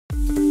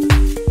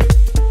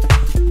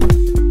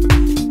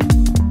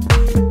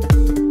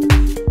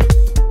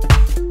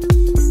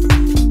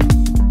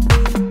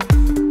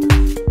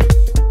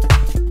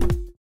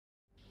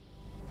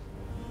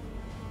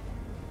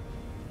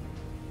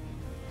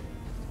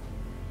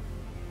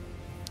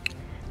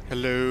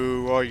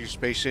Hello, all you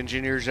space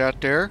engineers out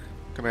there.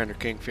 Commander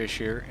Kingfish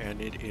here, and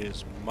it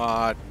is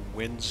Mod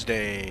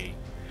Wednesday.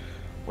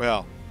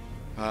 Well,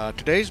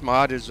 today's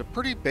mod is a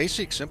pretty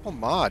basic, simple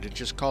mod. It's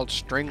just called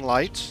String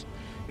Lights.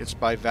 It's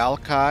by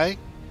Valikai,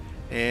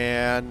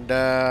 and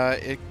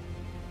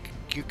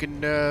you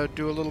can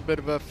do a little bit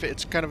of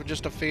it's kind of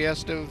just a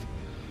festive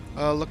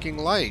looking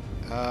light.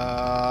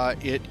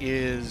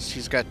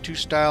 He's got two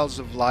styles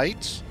of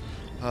lights.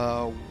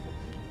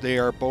 They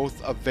are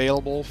both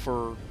available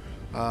for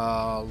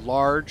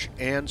large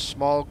and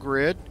small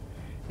grid,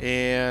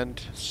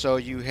 and so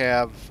you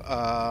have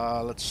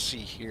let's see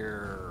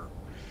here,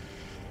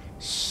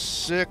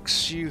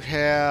 six. You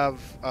have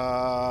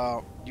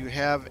a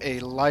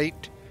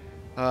light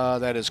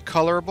that is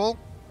colorable,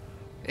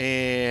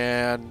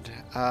 and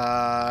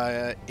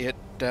it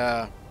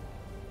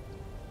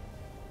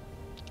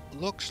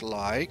looks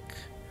like,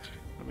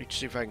 let me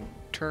see if I can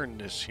turn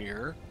this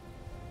here.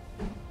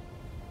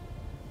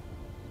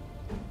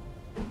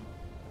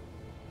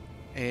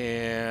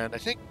 And I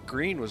think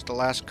green was the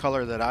last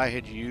color that I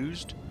had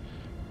used,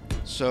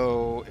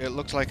 so it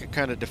looks like it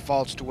kind of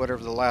defaults to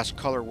whatever the last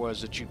color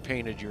was that you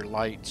painted your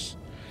lights.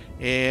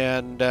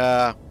 And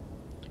and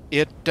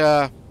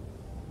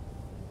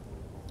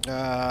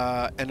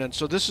then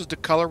so this is the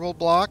colorable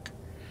block.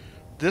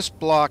 This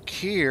block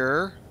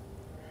here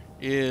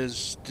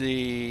is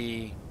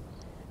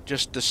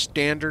just the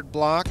standard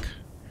block,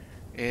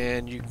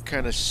 and you can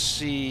kind of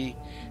see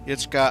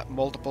it's got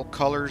multiple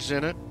colors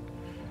in it.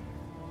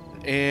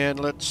 And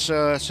let's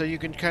so you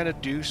can kind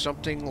of do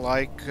something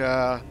like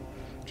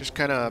just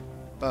kind of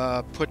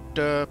put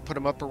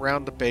them up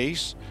around the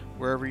base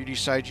wherever you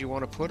decide you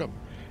want to put them,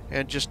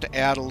 and just to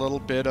add a little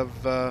bit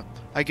of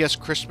I guess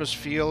Christmas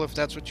feel, if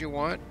that's what you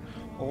want.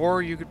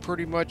 Or you could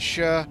pretty much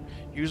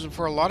use them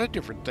for a lot of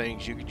different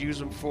things. You could use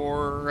them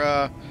for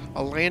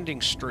a landing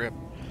strip.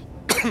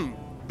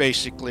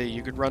 Basically,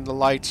 you could run the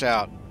lights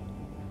out.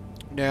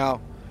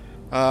 Now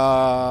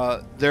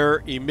they're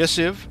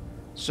emissive,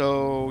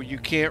 so you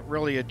can't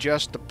really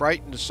adjust the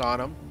brightness on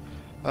them,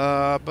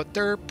 but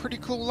they're pretty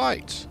cool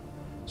lights.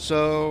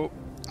 So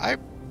I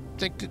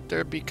think that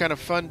they'd be kind of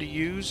fun to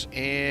use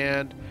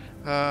and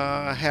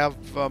have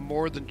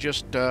more than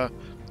just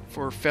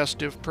for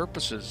festive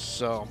purposes.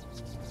 So,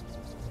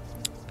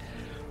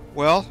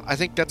 well, I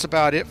think that's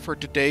about it for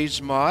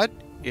today's mod.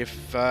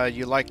 If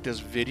you like this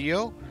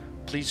video,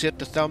 please hit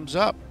the thumbs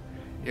up.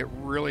 It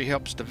really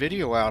helps the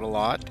video out a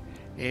lot.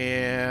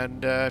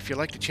 And if you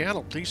like the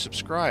channel, please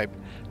subscribe.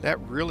 That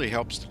really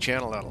helps the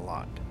channel out a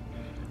lot.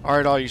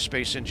 Alright, all you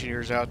space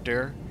engineers out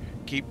there,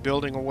 keep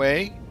building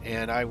away,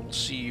 and I will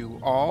see you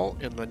all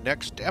in the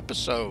next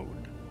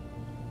episode.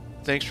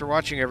 Thanks for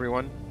watching,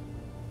 everyone.